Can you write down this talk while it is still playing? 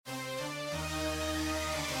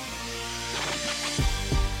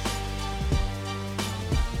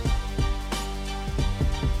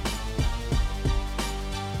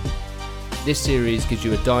This series gives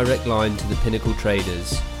you a direct line to the Pinnacle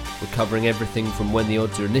traders. We're covering everything from when the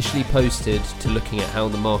odds are initially posted to looking at how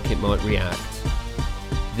the market might react.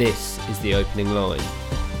 This is the opening line.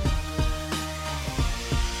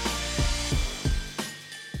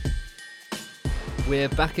 We're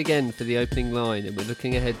back again for the opening line and we're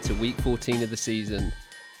looking ahead to week 14 of the season.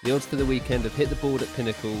 The odds for the weekend have hit the board at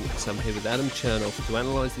Pinnacle, so I'm here with Adam Chernoff to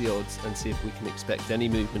analyse the odds and see if we can expect any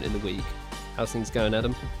movement in the week. How's things going,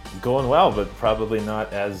 Adam? Going well, but probably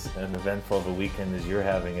not as an eventful of a weekend as you're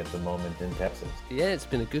having at the moment in Texas. Yeah, it's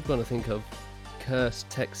been a good one. I think I've cursed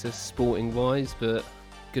Texas sporting-wise, but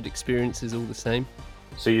good experiences all the same.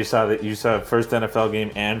 So you saw first NFL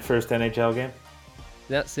game and first NHL game?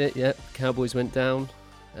 That's it, yeah. Cowboys went down,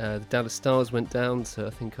 the Dallas Stars went down, so I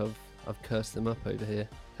think I've cursed them up over here.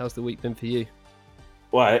 How's the week been for you?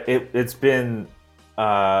 Well, it's been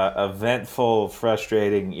eventful,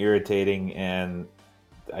 frustrating, irritating, and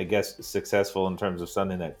I guess successful in terms of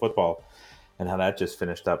Sunday Night Football and how that just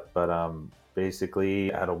finished up. But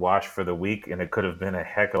basically, I had a wash for the week, and it could have been a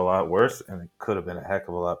heck of a lot worse, and it could have been a heck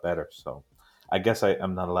of a lot better. So I guess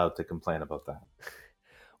I'm not allowed to complain about that.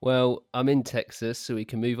 Well, I'm in Texas, so we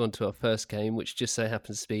can move on to our first game, which just so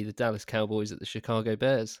happens to be the Dallas Cowboys at the Chicago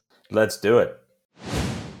Bears. Let's do it.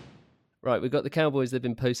 Right, we've got the Cowboys. They've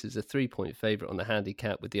been posted as a 3-point favourite on the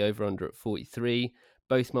handicap with the over-under at 43.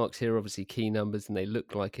 Both marks here are obviously key numbers, and they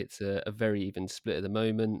look like it's a very even split at the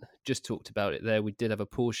moment. Just talked about it there. We did have a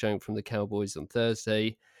poor showing from the Cowboys on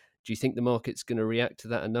Thursday. Do you think the market's going to react to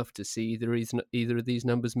that enough to see either of these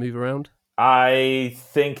numbers move around? I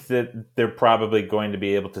think that they're probably going to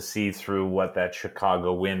be able to see through what that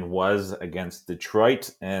Chicago win was against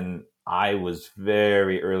Detroit, and I was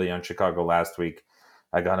very early on Chicago last week.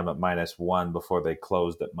 I got them at -1 before they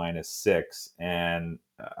closed at -6. And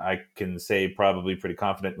I can say probably pretty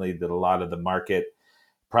confidently that a lot of the market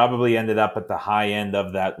probably ended up at the high end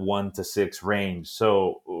of that 1 to 6 range.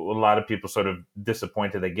 So a lot of people sort of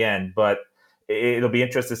disappointed again, but it'll be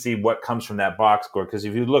interesting to see what comes from that box score. Because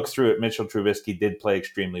if you look through it, Mitchell Trubisky did play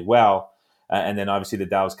extremely well. And then obviously the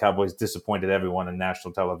Dallas Cowboys disappointed everyone on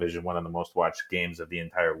national television, one of the most watched games of the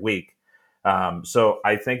entire week. So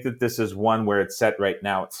I think that this is one where it's set right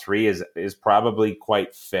now at 3 is probably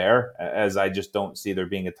quite fair, as I just don't see there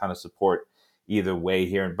being a ton of support either way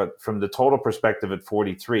here. But from the total perspective at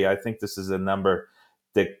 43, I think this is a number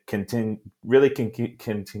that really can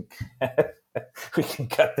we can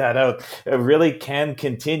cut that out. It really can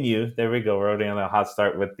continue. There we go. We're already on a hot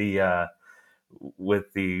start with the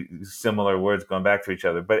similar words going back to each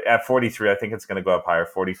other. But at 43, I think it's going to go up higher.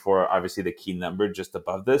 44, obviously the key number just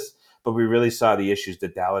above this. But we really saw the issues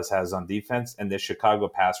that Dallas has on defense, and the Chicago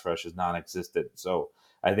pass rush is non-existent. So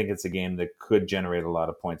I think it's a game that could generate a lot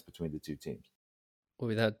of points between the two teams. Well,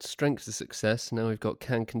 we've had strength of success. Now we've got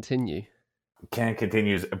can continue. Can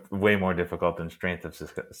continue is way more difficult than strength of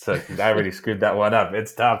success. So I already screwed that one up.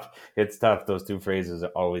 It's tough. It's tough. Those two phrases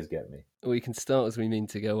always get me. We can start as we mean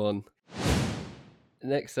to go on.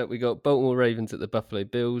 Next up, we got Baltimore Ravens at the Buffalo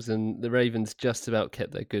Bills, and the Ravens just about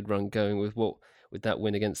kept their good run going with that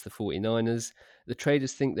win against the 49ers. The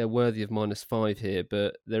traders think they're worthy of -5 here,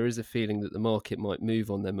 but there is a feeling that the market might move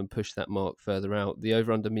on them and push that mark further out. The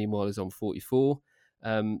over-under, meanwhile, is on 44.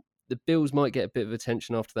 The Bills might get a bit of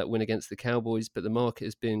attention after that win against the Cowboys, but the market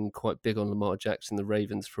has been quite big on Lamar Jackson, the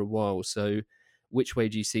Ravens, for a while. So which way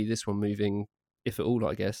do you see this one moving, if at all,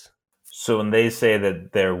 I guess? So when they say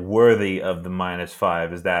that they're worthy of the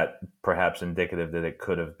 -5, is that perhaps indicative that it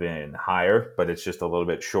could have been higher, but it's just a little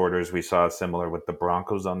bit shorter, as we saw similar with the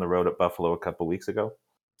Broncos on the road at Buffalo a couple of weeks ago?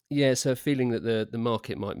 Yeah, so a feeling that the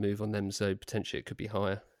market might move on them, so potentially it could be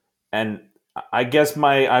higher. And I guess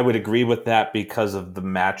I would agree with that because of the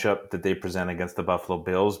matchup that they present against the Buffalo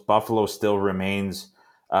Bills. Buffalo still remains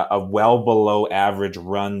a well below average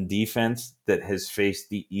run defense that has faced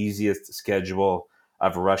the easiest schedule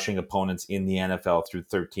of rushing opponents in the NFL through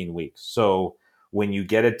 13 weeks. So when you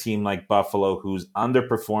get a team like Buffalo who's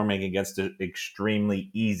underperforming against an extremely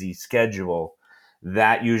easy schedule,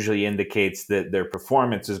 that usually indicates that their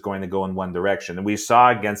performance is going to go in one direction. And we saw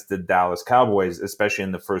against the Dallas Cowboys, especially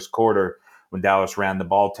in the first quarter, when Dallas ran the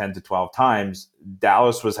ball 10 to 12 times,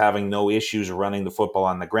 Dallas was having no issues running the football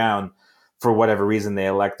on the ground. For whatever reason, they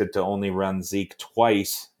elected to only run Zeke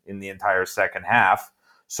twice in the entire second half.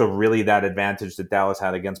 So really that advantage that Dallas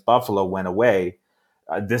had against Buffalo went away.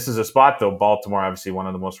 This is a spot, though. Baltimore, obviously one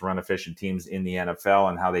of the most run-efficient teams in the NFL,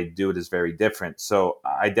 and how they do it is very different. So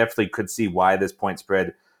I definitely could see why this point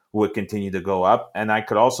spread would continue to go up. And I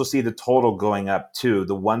could also see the total going up, too.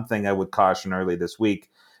 The one thing I would caution early this week,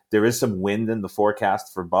 there is some wind in the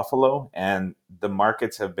forecast for Buffalo, and the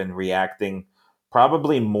markets have been reacting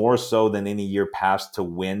probably more so than any year past to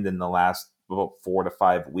wind in the last about 4 to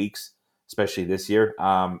 5 weeks, especially this year.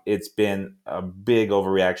 It's been a big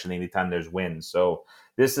overreaction anytime there's wind. So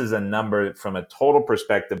this is a number from a total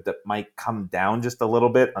perspective that might come down just a little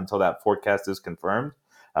bit until that forecast is confirmed.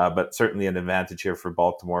 But certainly an advantage here for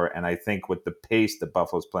Baltimore. And I think with the pace that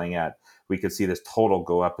Buffalo's playing at, we could see this total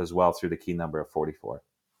go up as well through the key number of 44.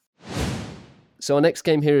 So our next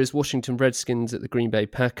game here is Washington Redskins at the Green Bay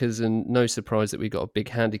Packers, and no surprise that we got a big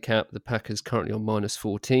handicap. The Packers currently on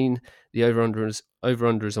 -14. The over-under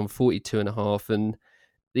is on 42.5, and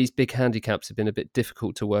these big handicaps have been a bit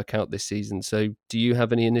difficult to work out this season. So do you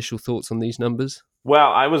have any initial thoughts on these numbers?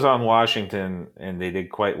 Well, I was on Washington, and they did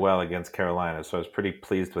quite well against Carolina, so I was pretty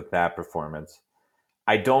pleased with that performance.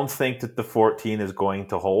 I don't think that the 14 is going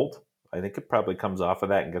to hold. I think it probably comes off of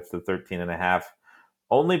that and gets to 13.5.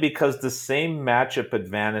 Only because the same matchup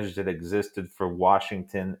advantage that existed for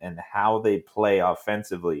Washington and how they play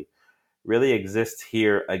offensively really exists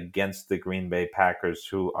here against the Green Bay Packers,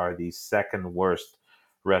 who are the second worst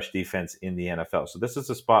rush defense in the NFL. So this is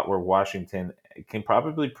a spot where Washington can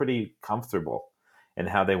probably pretty comfortable in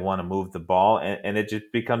how they want to move the ball. And it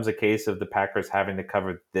just becomes a case of the Packers having to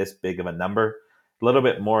cover this big of a number. A little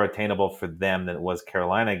bit more attainable for them than it was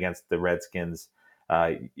Carolina against the Redskins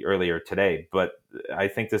earlier today. But I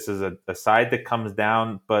think this is a side that comes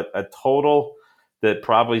down, but a total that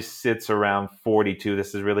probably sits around 42.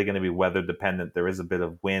 This is really going to be weather dependent. There is a bit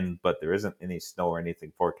of wind, but there isn't any snow or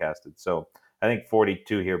anything forecasted. So I think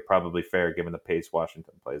 42 here probably fair given the pace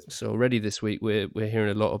Washington plays. So already this week we're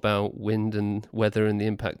hearing a lot about wind and weather and the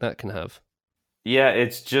impact that can have. Yeah,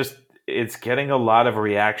 it's getting a lot of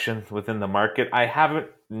reaction within the market. I haven't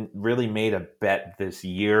really made a bet this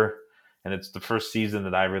year, and it's the first season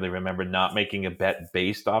that I really remember not making a bet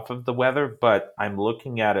based off of the weather, but I'm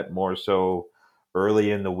looking at it more so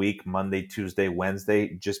early in the week, Monday, Tuesday,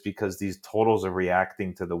 Wednesday, just because these totals are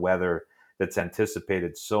reacting to the weather that's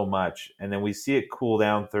anticipated so much. And then we see it cool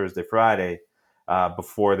down Thursday, Friday,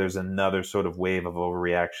 before there's another sort of wave of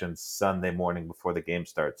overreaction Sunday morning before the game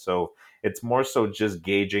starts. So it's more so just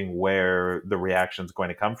gauging where the reaction is going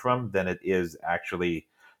to come from than it is actually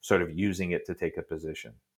sort of using it to take a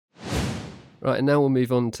position. Right, and now we'll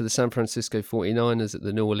move on to the San Francisco 49ers at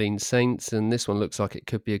the New Orleans Saints, and this one looks like it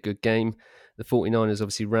could be a good game. The 49ers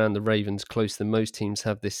obviously ran the Ravens closer than most teams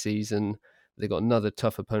have this season. They've got another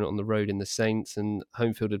tough opponent on the road in the Saints, and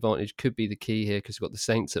home field advantage could be the key here because we've got the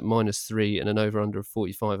Saints at -3 and an over-under of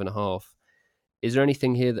 45.5. Is there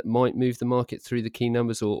anything here that might move the market through the key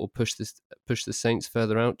numbers or push the Saints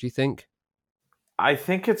further out, do you think? I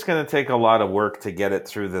think it's going to take a lot of work to get it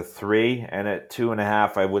through the 3, and at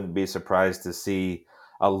 2.5, I wouldn't be surprised to see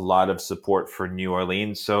a lot of support for New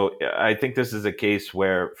Orleans. So I think this is a case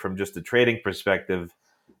where, from just a trading perspective,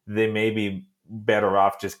 they may be better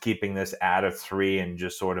off just keeping this at a 3 and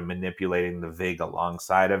just sort of manipulating the VIG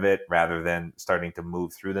alongside of it rather than starting to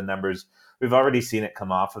move through the numbers. We've already seen it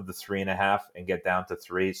come off of the 3.5 and get down to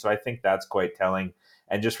 3. So I think that's quite telling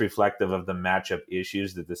and just reflective of the matchup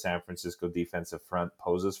issues that the San Francisco defensive front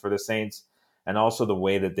poses for the Saints, and also the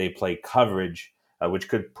way that they play coverage, which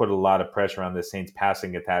could put a lot of pressure on the Saints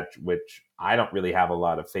passing attack, which I don't really have a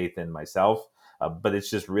lot of faith in myself. But it's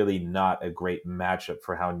just really not a great matchup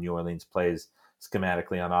for how New Orleans plays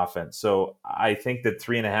schematically on offense. So I think that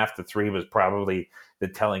 3.5 to 3 was probably the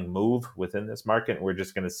telling move within this market. We're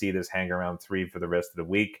just going to see this hang around 3 for the rest of the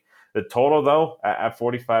week. The total, though, at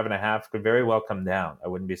 45.5 could very well come down. I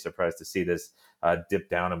wouldn't be surprised to see this dip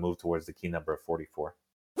down and move towards the key number of 44.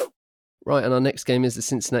 Right, and our next game is the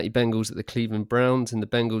Cincinnati Bengals at the Cleveland Browns, and the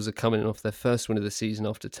Bengals are coming off their first win of the season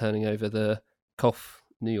after turning over the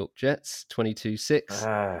New York Jets 22-6.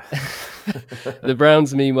 The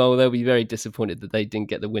Browns, meanwhile, they'll be very disappointed that they didn't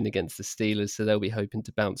get the win against the Steelers, so they'll be hoping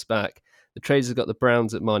to bounce back. The traders have got the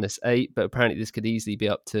Browns at -8, but apparently this could easily be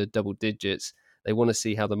up to double digits. They want to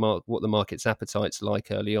see how what the market's appetite's like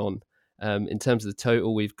early on. In terms of the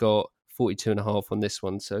total, we've got 42.5 on this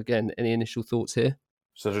one. So again, any initial thoughts here?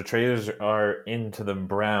 So the traders are into the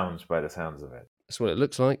Browns by the sounds of it. That's what it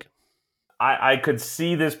looks like. I could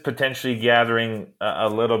see this potentially gathering a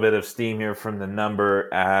little bit of steam here from the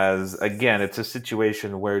number as, again, it's a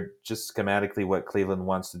situation where just schematically what Cleveland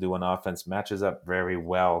wants to do on offense matches up very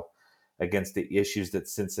well against the issues that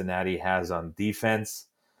Cincinnati has on defense.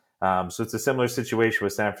 So it's a similar situation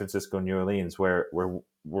with San Francisco and New Orleans where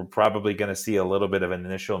we're probably going to see a little bit of an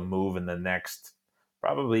initial move in the next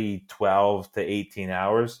probably 12 to 18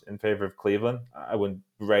 hours in favor of Cleveland. I would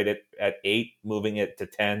write it at 8, moving it to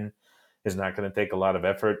 10 is not going to take a lot of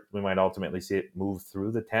effort. We might ultimately see it move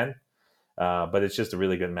through the 10, but it's just a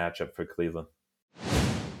really good matchup for Cleveland.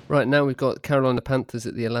 Right, now we've got Carolina Panthers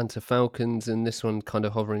at the Atlanta Falcons, and this one kind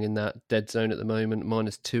of hovering in that dead zone at the moment,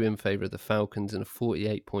 -2 in favour of the Falcons and a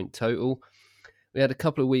 48-point total. We had a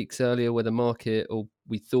couple of weeks earlier where the market, or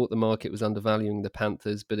we thought the market was undervaluing the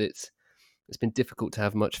Panthers, but it's been difficult to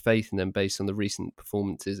have much faith in them based on the recent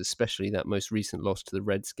performances, especially that most recent loss to the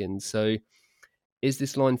Redskins. So is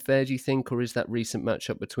this line fair, do you think, or is that recent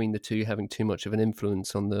matchup between the two having too much of an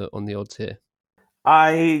influence on the odds here?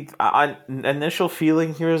 I initial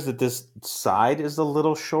feeling here is that this side is a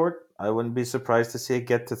little short. I wouldn't be surprised to see it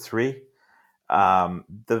get to 3.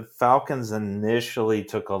 The Falcons initially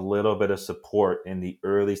took a little bit of support in the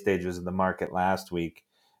early stages of the market last week.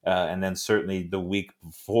 And then certainly the week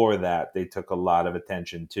before that, they took a lot of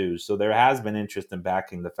attention too. So there has been interest in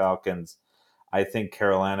backing the Falcons. I think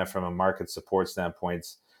Carolina, from a market support standpoint,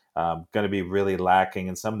 going to be really lacking.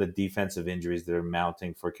 And some of the defensive injuries that are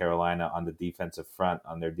mounting for Carolina on the defensive front,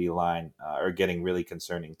 on their D line, are getting really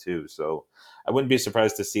concerning too. So I wouldn't be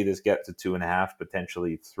surprised to see this get to 2.5,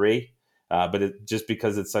 potentially 3. But just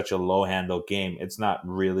because it's such a low handle game, it's not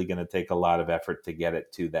really going to take a lot of effort to get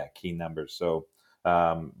it to that key number. So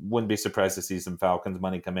wouldn't be surprised to see some Falcons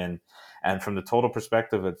money come in. And from the total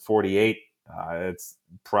perspective at 48, it's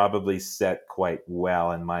probably set quite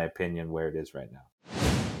well, in my opinion, where it is right now.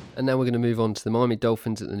 And now we're going to move on to the Miami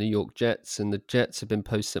Dolphins at the New York Jets. And the Jets have been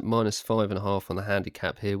posted at -5.5 on the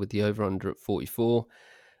handicap here, with the over-under at 44.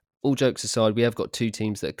 All jokes aside, we have got two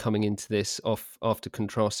teams that are coming into this off after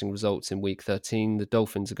contrasting results in Week 13. The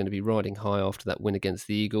Dolphins are going to be riding high after that win against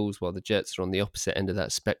the Eagles, while the Jets are on the opposite end of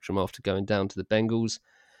that spectrum after going down to the Bengals.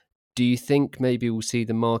 Do you think maybe we'll see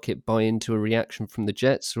the market buy into a reaction from the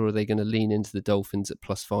Jets, or are they going to lean into the Dolphins at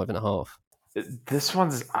 +5.5? This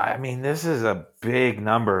is a big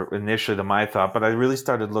number initially to my thought, but I really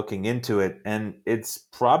started looking into it, and it's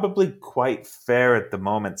probably quite fair at the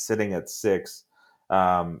moment, sitting at 6.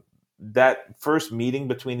 That first meeting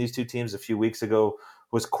between these two teams a few weeks ago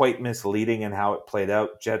was quite misleading in how it played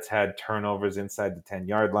out. Jets had turnovers inside the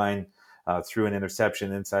 10-yard line, threw an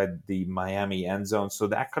interception inside the Miami end zone, so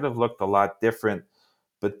that could have looked a lot different.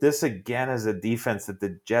 But this, again, is a defense that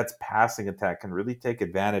the Jets' passing attack can really take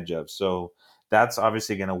advantage of. So that's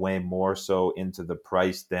obviously going to weigh more so into the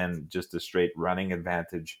price than just a straight running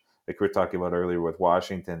advantage, like we were talking about earlier with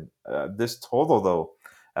Washington. This total, though,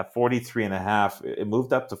 at 43.5, it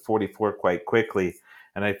moved up to 44 quite quickly.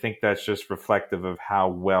 And I think that's just reflective of how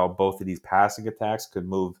well both of these passing attacks could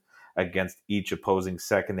move against each opposing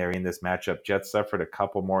secondary in this matchup. Jets suffered a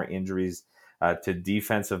couple more injuries to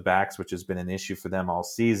defensive backs, which has been an issue for them all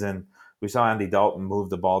season. We saw Andy Dalton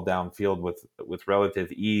move the ball downfield with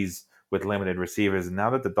relative ease with limited receivers. And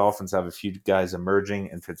now that the Dolphins have a few guys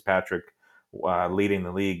emerging and Fitzpatrick leading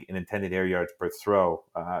the league in intended air yards per throw,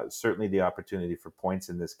 certainly the opportunity for points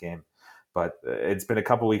in this game. But it's been a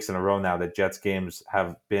couple weeks in a row now that Jets games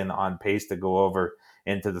have been on pace to go over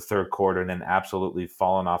into the third quarter and then absolutely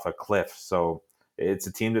fallen off a cliff. So it's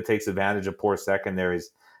a team that takes advantage of poor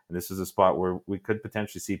secondaries. And this is a spot where we could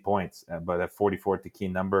potentially see points. But at 44 at the key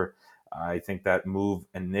number, I think that move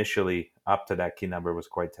initially up to that key number was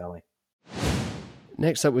quite telling.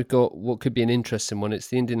 Next up, we've got what could be an interesting one. It's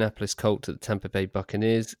the Indianapolis Colts at the Tampa Bay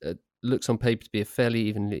Buccaneers. Looks on paper to be a fairly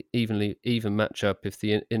even matchup. If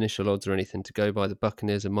the initial odds are anything to go by, the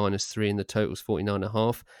Buccaneers are -3 and the total's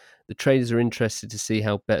 49.5. The traders are interested to see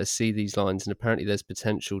how bettors see these lines, and apparently there's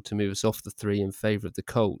potential to move us off the 3 in favour of the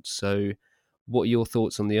Colts. So what are your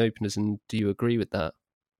thoughts on the openers, and do you agree with that?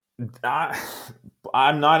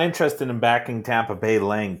 I'm not interested in backing Tampa Bay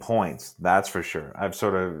laying points. That's for sure.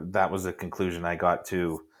 That was the conclusion I got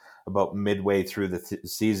to about midway through the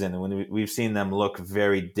season. And when we've seen them look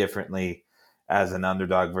very differently as an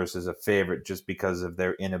underdog versus a favorite, just because of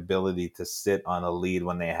their inability to sit on a lead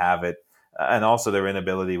when they have it. And also their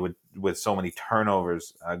inability with so many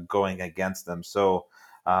turnovers going against them. So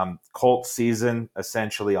Colts season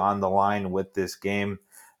essentially on the line with this game.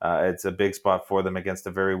 It's a big spot for them against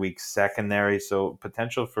a very weak secondary. So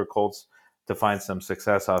potential for Colts to find some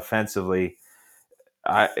success offensively.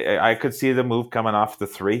 I could see the move coming off the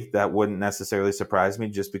 3. That wouldn't necessarily surprise me,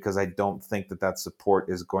 just because I don't think that support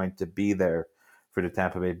is going to be there for the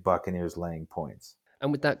Tampa Bay Buccaneers laying points.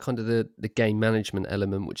 And with that kind of the game management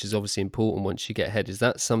element, which is obviously important once you get ahead, is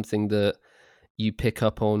that something that you pick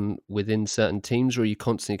up on within certain teams, or are you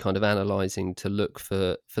constantly kind of analysing to look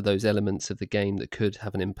for those elements of the game that could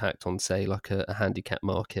have an impact on, say, like a handicap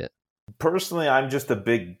market? Personally, I'm just a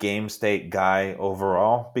big game state guy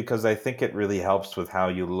overall, because I think it really helps with how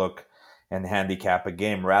you look and handicap a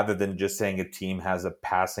game, rather than just saying a team has a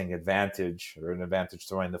passing advantage or an advantage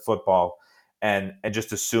throwing the football and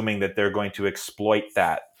just assuming that they're going to exploit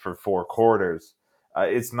that for 4 quarters.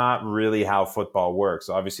 It's not really how football works.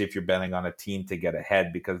 Obviously, if you're betting on a team to get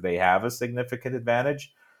ahead because they have a significant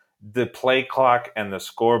advantage, the play clock and the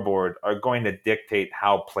scoreboard are going to dictate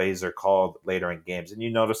how plays are called later in games. And you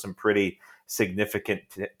notice some pretty significant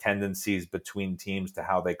tendencies between teams to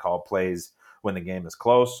how they call plays when the game is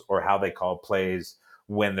close or how they call plays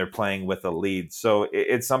when they're playing with a lead. So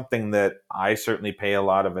it's something that I certainly pay a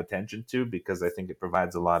lot of attention to because I think it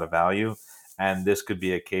provides a lot of value. And this could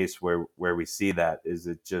be a case where we see that is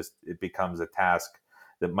it becomes a task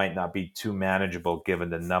that might not be too manageable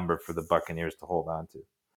given the number for the Buccaneers to hold on to.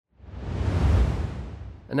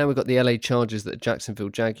 And now we've got the LA Chargers that are Jacksonville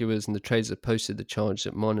Jaguars, and the traders have posted the charge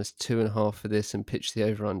at -2.5 for this and pitched the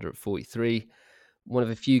over-under at 43. One of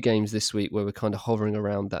a few games this week where we're kind of hovering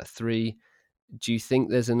around that 3. Do you think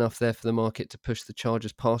there's enough there for the market to push the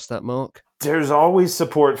Chargers past that mark? There's always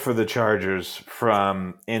support for the Chargers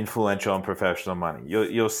from influential and professional money.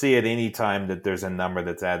 You'll see it any time that there's a number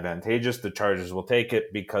that's advantageous. The Chargers will take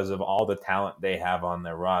it because of all the talent they have on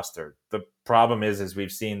their roster. The problem is, as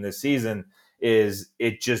we've seen this season, is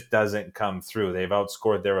it just doesn't come through. They've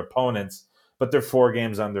outscored their opponents, but they're 4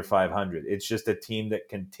 games under 500. It's just a team that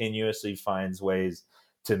continuously finds ways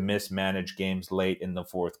to mismanage games late in the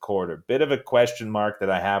fourth quarter. Bit of a question mark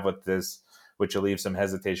that I have with this, which will leave some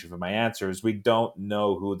hesitation for my answer, is we don't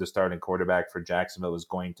know who the starting quarterback for Jacksonville is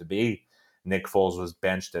going to be. Nick Foles was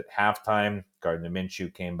benched at halftime. Gardner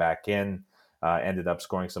Minshew came back in, ended up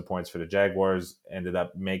scoring some points for the Jaguars, ended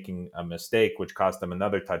up making a mistake, which cost them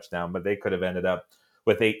another touchdown, but they could have ended up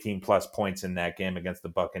with 18 plus points in that game against the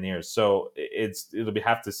Buccaneers. So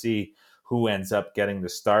have to see who ends up getting the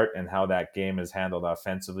start and how that game is handled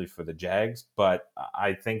offensively for the Jags. But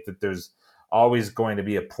I think that there's always going to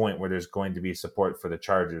be a point where there's going to be support for the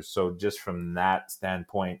Chargers. So just from that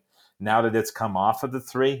standpoint, now that it's come off of the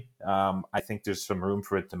 3, I think there's some room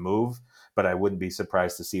for it to move, but I wouldn't be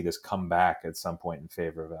surprised to see this come back at some point in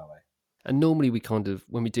favor of LA. And normally we kind of,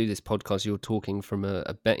 when we do this podcast, you're talking from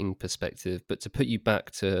a betting perspective, but to put you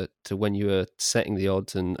back to when you were setting the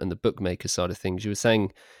odds and the bookmaker side of things, you were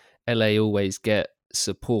saying LA always get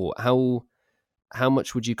support. How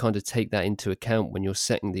much would you kind of take that into account when you're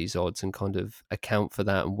setting these odds and kind of account for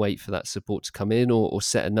that and wait for that support to come in, or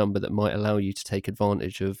set a number that might allow you to take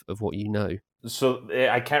advantage of what you know? So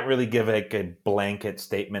I can't really give a blanket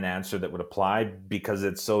statement answer that would apply because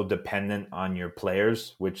it's so dependent on your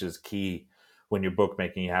players, which is key. When you're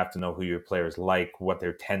bookmaking, you have to know who your players like, what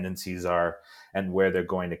their tendencies are, and where they're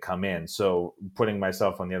going to come in. So putting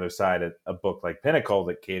myself on the other side at a book like Pinnacle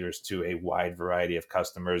that caters to a wide variety of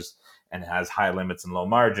customers and has high limits and low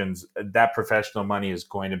margins, that professional money is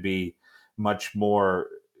going to be much more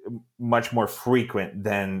frequent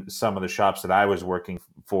than some of the shops that I was working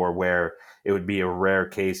for, where it would be a rare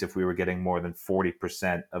case if we were getting more than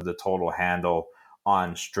 40% of the total handle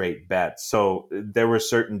on straight bets. So there were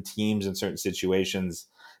certain teams and certain situations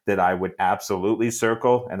that I would absolutely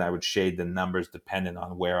circle, and I would shade the numbers dependent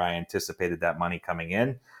on where I anticipated that money coming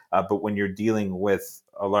in. But when you're dealing with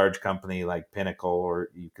a large company like Pinnacle, or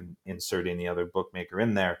you can insert any other bookmaker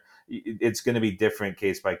in there, it's going to be different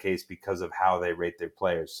case by case because of how they rate their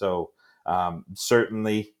players. So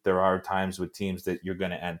certainly there are times with teams that you're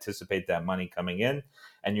going to anticipate that money coming in,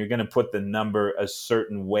 and you're going to put the number a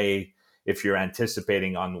certain way if you're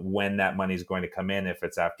anticipating on when that money is going to come in, if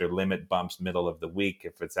it's after limit bumps middle of the week,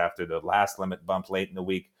 if it's after the last limit bump late in the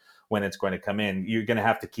week, when it's going to come in. You're going to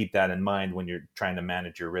have to keep that in mind when you're trying to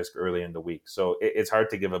manage your risk early in the week. So it's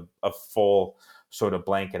hard to give a full sort of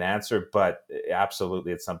blanket answer, but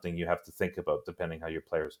absolutely it's something you have to think about depending how your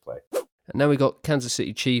players play. And now we've got Kansas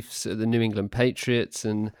City Chiefs at the New England Patriots,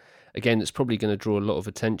 and again, it's probably going to draw a lot of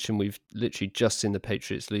attention. We've literally just seen the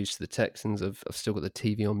Patriots lose to the Texans. I've still got the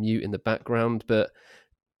TV on mute in the background, but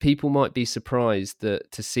people might be surprised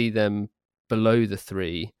that to see them below the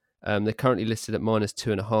 3. They're currently listed at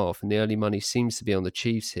 -2.5, and the early money seems to be on the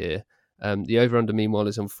Chiefs here. The over-under, meanwhile,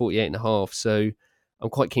 is on 48.5. So I'm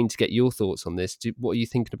quite keen to get your thoughts on this. What are you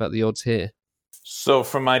thinking about the odds here? So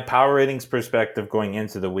from my power ratings perspective going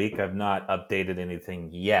into the week, I've not updated anything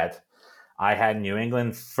yet. I had New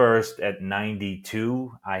England first at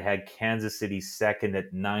 92. I had Kansas City second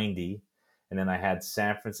at 90. And then I had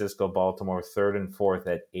San Francisco, Baltimore third and fourth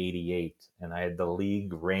at 88. And I had the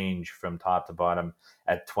league range from top to bottom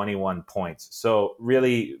at 21 points. So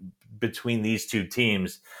really between these two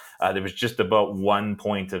teams, there was just about 1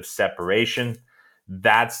 point of separation.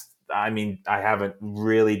 I haven't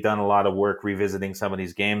really done a lot of work revisiting some of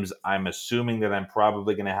these games. I'm assuming that I'm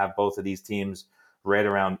probably going to have both of these teams right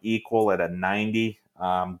around equal at a 90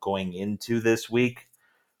 going into this week,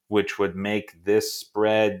 which would make this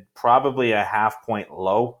spread probably a half point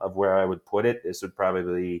low of where I would put it. This would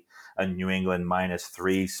probably be a New England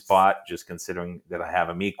 -3 spot, just considering that I have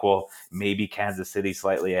them equal. Maybe Kansas City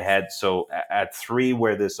slightly ahead. So at 3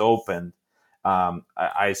 where this opened,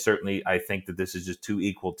 I think that this is just two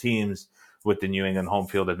equal teams with the New England home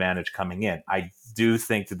field advantage coming in. I do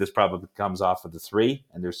think that this probably comes off of the 3,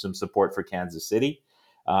 and there's some support for Kansas City.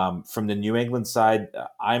 From the New England side,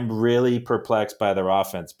 I'm really perplexed by their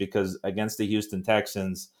offense because against the Houston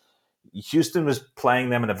Texans, Houston was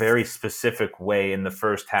playing them in a very specific way in the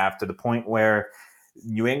first half, to the point where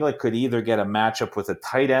New England could either get a matchup with a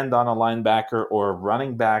tight end on a linebacker or a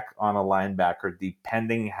running back on a linebacker,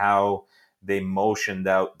 depending how they motioned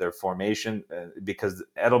out their formation, because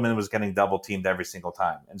Edelman was getting double teamed every single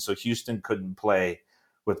time. And so Houston couldn't play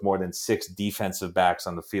with more than 6 defensive backs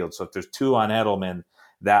on the field. So if there's 2 on Edelman,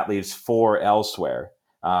 that leaves 4 elsewhere.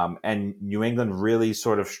 And New England really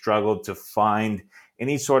sort of struggled to find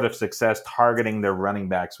any sort of success targeting their running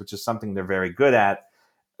backs, which is something they're very good at,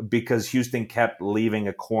 because Houston kept leaving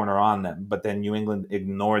a corner on them. But then New England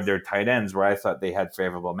ignored their tight ends, where I thought they had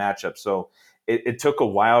favorable matchups. So it took a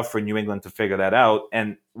while for New England to figure that out.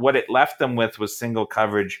 And what it left them with was single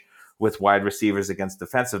coverage with wide receivers against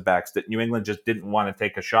defensive backs that New England just didn't want to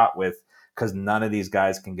take a shot with, because none of these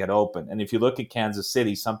guys can get open. And if you look at Kansas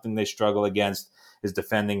City, something they struggle against is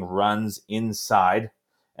defending runs inside,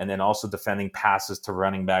 and then also defending passes to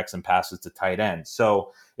running backs and passes to tight ends.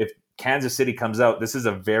 So if Kansas City comes out, this is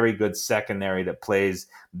a very good secondary that plays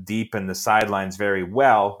deep in the sidelines very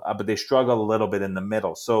well, but they struggle a little bit in the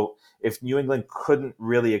middle. So if New England couldn't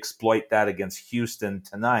really exploit that against Houston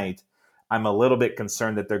tonight, I'm a little bit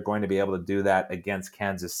concerned that they're going to be able to do that against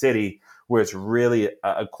Kansas City, where it's really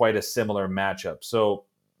quite a similar matchup. So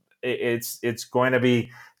it's going to be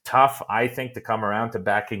tough, I think, to come around to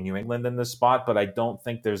backing New England in this spot, but I don't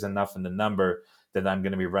think there's enough in the number that I'm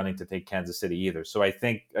going to be running to take Kansas City either. So I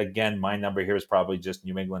think, again, my number here is probably just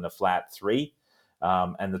New England a flat 3.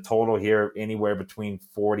 And the total here, anywhere between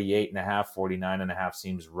 48.5, 49.5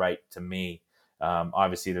 seems right to me.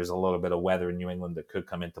 Obviously, there's a little bit of weather in New England that could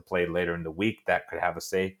come into play later in the week. That could have a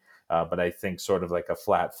say. But I think sort of like a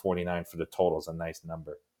flat 49 for the total is a nice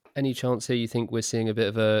number. Any chance here you think we're seeing a bit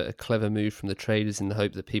of a clever move from the traders in the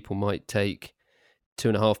hope that people might take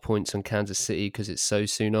 2.5 points on Kansas City because it's so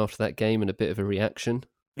soon after that game and a bit of a reaction?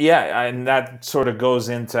 Yeah, and that sort of goes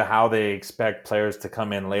into how they expect players to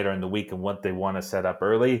come in later in the week and what they want to set up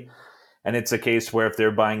early. And it's a case where if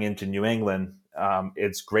they're buying into New England,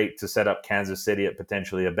 it's great to set up Kansas City at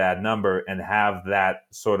potentially a bad number and have that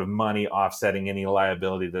sort of money offsetting any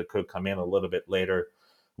liability that could come in a little bit later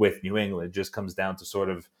with New England. It just comes down to sort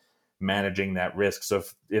of managing that risk. So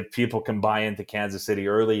if people can buy into Kansas City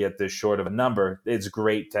early at this short of a number, it's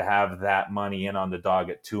great to have that money in on the dog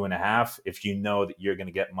at 2.5 if you know that you're going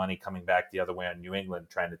to get money coming back the other way on New England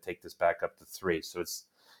trying to take this back up to 3. So it's,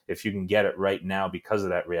 if you can get it right now because of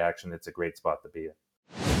that reaction, it's a great spot to be in.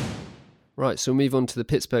 Right, so we'll move on to the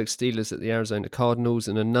Pittsburgh Steelers at the Arizona Cardinals,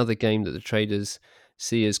 and another game that the traders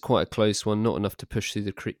see as quite a close one, not enough to push through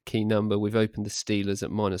the key number. We've opened the Steelers at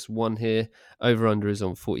 -1 here. Over-under is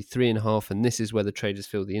on 43.5, and this is where the traders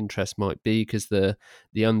feel the interest might be, because the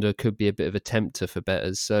under could be a bit of a tempter for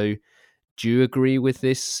bettors. So do you agree with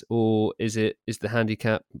this, or is the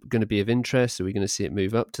handicap going to be of interest? Are we going to see it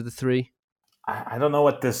move up to the 3? I don't know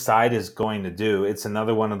what this side is going to do. It's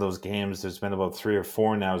another one of those games. There's been about 3 or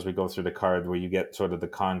 4 now as we go through the card where you get sort of the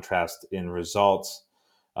contrast in results.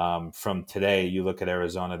 From today, you look at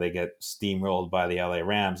Arizona, they get steamrolled by the LA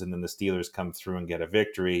Rams, and then the Steelers come through and get a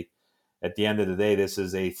victory. At the end of the day, this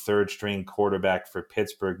is a third-string quarterback for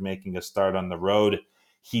Pittsburgh making a start on the road.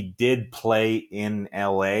 He did play in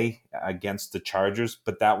LA against the Chargers,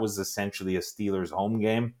 but that was essentially a Steelers home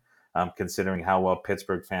game, considering how well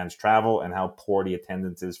Pittsburgh fans travel and how poor the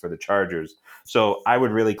attendance is for the Chargers. So I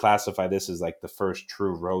would really classify this as like the first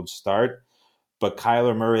true road start. But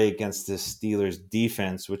Kyler Murray against this Steelers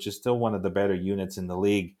defense, which is still one of the better units in the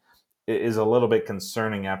league, is a little bit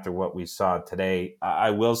concerning after what we saw today. I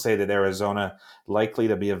will say that Arizona likely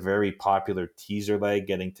to be a very popular teaser leg,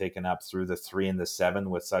 getting taken up through the 3 and the 7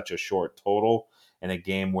 with such a short total in a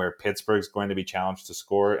game where Pittsburgh's going to be challenged to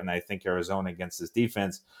score. And I think Arizona against this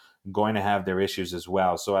defense going to have their issues as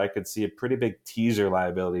well. So I could see a pretty big teaser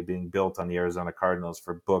liability being built on the Arizona Cardinals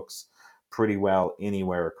for books pretty well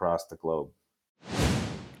anywhere across the globe.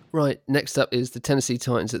 Right, next up is the Tennessee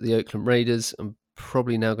Titans at the Oakland Raiders. I'm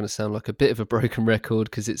probably now going to sound like a bit of a broken record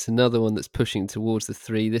because it's another one that's pushing towards the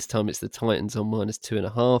 3. This time it's the Titans on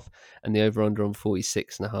 -2.5 and the over-under on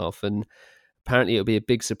 46.5. And apparently it'll be a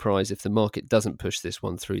big surprise if the market doesn't push this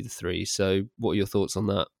one through the 3. So what are your thoughts on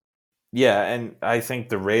that? Yeah, and I think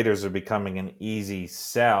the Raiders are becoming an easy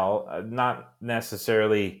sell, not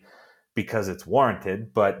necessarily because it's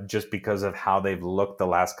warranted, but just because of how they've looked the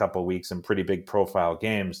last couple of weeks in pretty big profile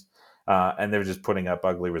games. And they're just putting up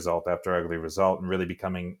ugly result after ugly result and really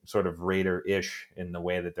becoming sort of Raider-ish in the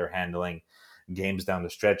way that they're handling games down the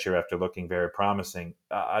stretch here after looking very promising.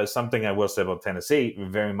 Something I will say about Tennessee,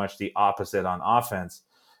 very much the opposite on offense,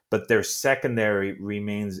 but their secondary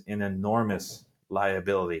remains an enormous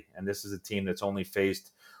liability. And this is a team that's only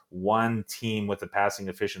faced one team with a passing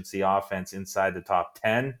efficiency offense inside the top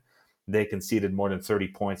 10. They conceded more than 30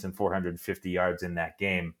 points and 450 yards in that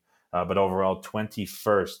game. But overall,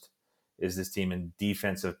 21st is this team in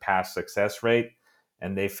defensive pass success rate.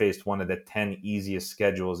 And they faced one of the 10 easiest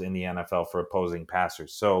schedules in the NFL for opposing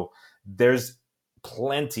passers. So there's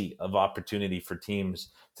plenty of opportunity for teams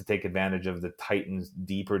to take advantage of the Titans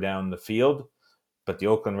deeper down the field. But the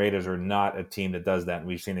Oakland Raiders are not a team that does that. And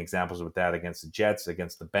we've seen examples with that against the Jets,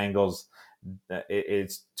 against the Bengals.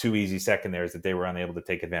 It's too easy secondaries that they were unable to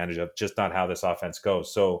take advantage of. Just not how this offense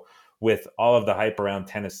goes. So with all of the hype around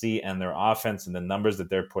Tennessee and their offense and the numbers that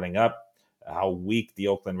they're putting up, how weak the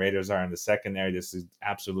Oakland Raiders are in the secondary, this is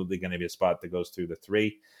absolutely going to be a spot that goes through the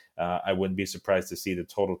 3. I wouldn't be surprised to see the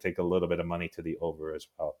total take a little bit of money to the over as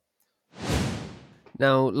well.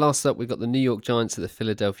 Now, last up, we've got the New York Giants at the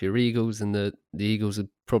Philadelphia Eagles, and the Eagles have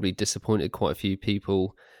probably disappointed quite a few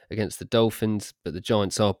people against the Dolphins, but the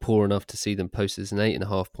Giants are poor enough to see them posted as an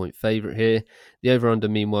 8.5-point favourite here. The over-under,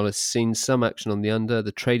 meanwhile, has seen some action on the under.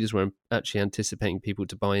 The traders were actually anticipating people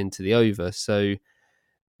to buy into the over, so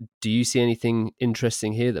do you see anything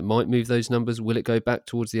interesting here that might move those numbers? Will it go back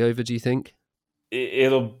towards the over, do you think?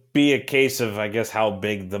 It'll be a case of, I guess, how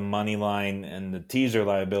big the money line and the teaser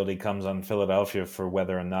liability comes on Philadelphia for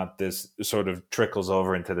whether or not this sort of trickles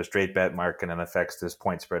over into the straight bet market and affects this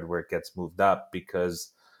point spread where it gets moved up,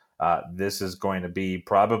 because this is going to be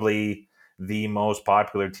probably the most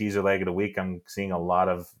popular teaser leg of the week. I'm seeing a lot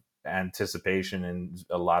of anticipation and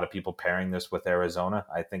a lot of people pairing this with Arizona.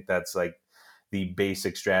 I think that's like the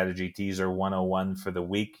basic strategy teaser 101 for the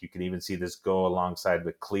week. You can even see this go alongside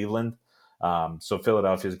with Cleveland. So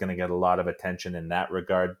Philadelphia is going to get a lot of attention in that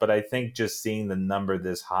regard. But I think just seeing the number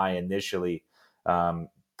this high initially,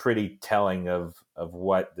 pretty telling of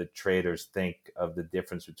what the traders think of the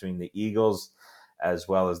difference between the Eagles as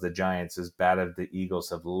well as the Giants. As bad as the Eagles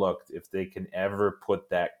have looked, if they can ever put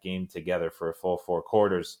that game together for a full 4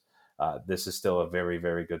 quarters, this is still a very,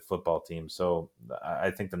 very good football team. So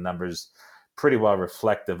I think the numbers pretty well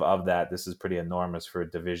reflective of that. This is pretty enormous for a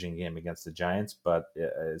division game against the Giants, but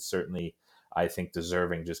it's certainly, I think,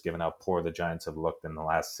 deserving just given how poor the Giants have looked in the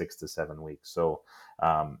last 6 to 7 weeks. So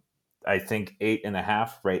I think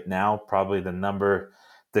 8.5 right now, probably the number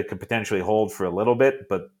that could potentially hold for a little bit,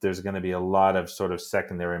 but there's going to be a lot of sort of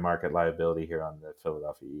secondary market liability here on the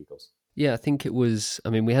Philadelphia Eagles. Yeah, I think it was,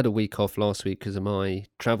 we had a week off last week because of my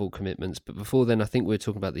travel commitments, but before then I think we were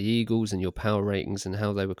talking about the Eagles and your power ratings and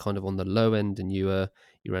how they were kind of on the low end, and you were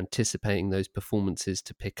anticipating those performances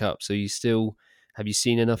to pick up. So have you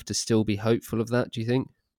seen enough to still be hopeful of that, do you think?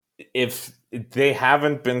 If they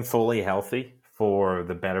haven't been fully healthy for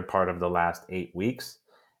the better part of the last 8 weeks,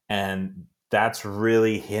 and that's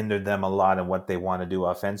really hindered them a lot in what they want to do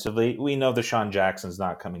offensively. We know Deshaun Jackson's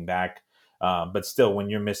not coming back. But still, when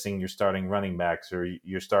you're missing your starting running backs or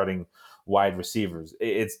you're starting wide receivers,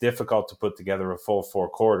 it's difficult to put together a full 4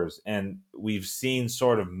 quarters. And we've seen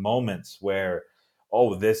sort of moments where,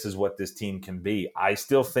 oh, this is what this team can be. I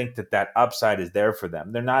still think that upside is there for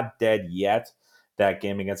them. They're not dead yet. That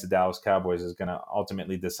game against the Dallas Cowboys is going to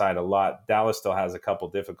ultimately decide a lot. Dallas still has a couple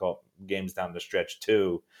difficult games down the stretch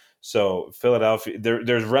too. So Philadelphia,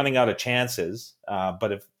 there's running out of chances.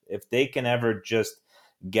 But if they can ever just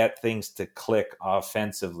get things to click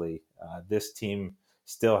offensively, this team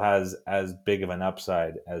still has as big of an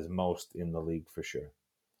upside as most in the league for sure.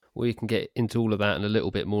 We can get into all of that and a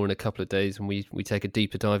little bit more in a couple of days when we take a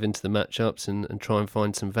deeper dive into the matchups and try and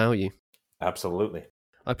find some value. Absolutely.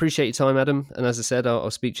 I appreciate your time, Adam. And as I said,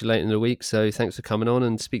 I'll speak to you later in the week. So thanks for coming on,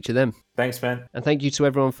 and speak to you then. Thanks, man. And thank you to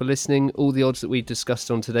everyone for listening. All the odds that we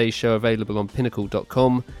discussed on today's show are available on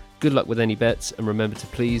pinnacle.com. Good luck with any bets, and remember to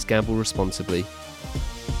please gamble responsibly.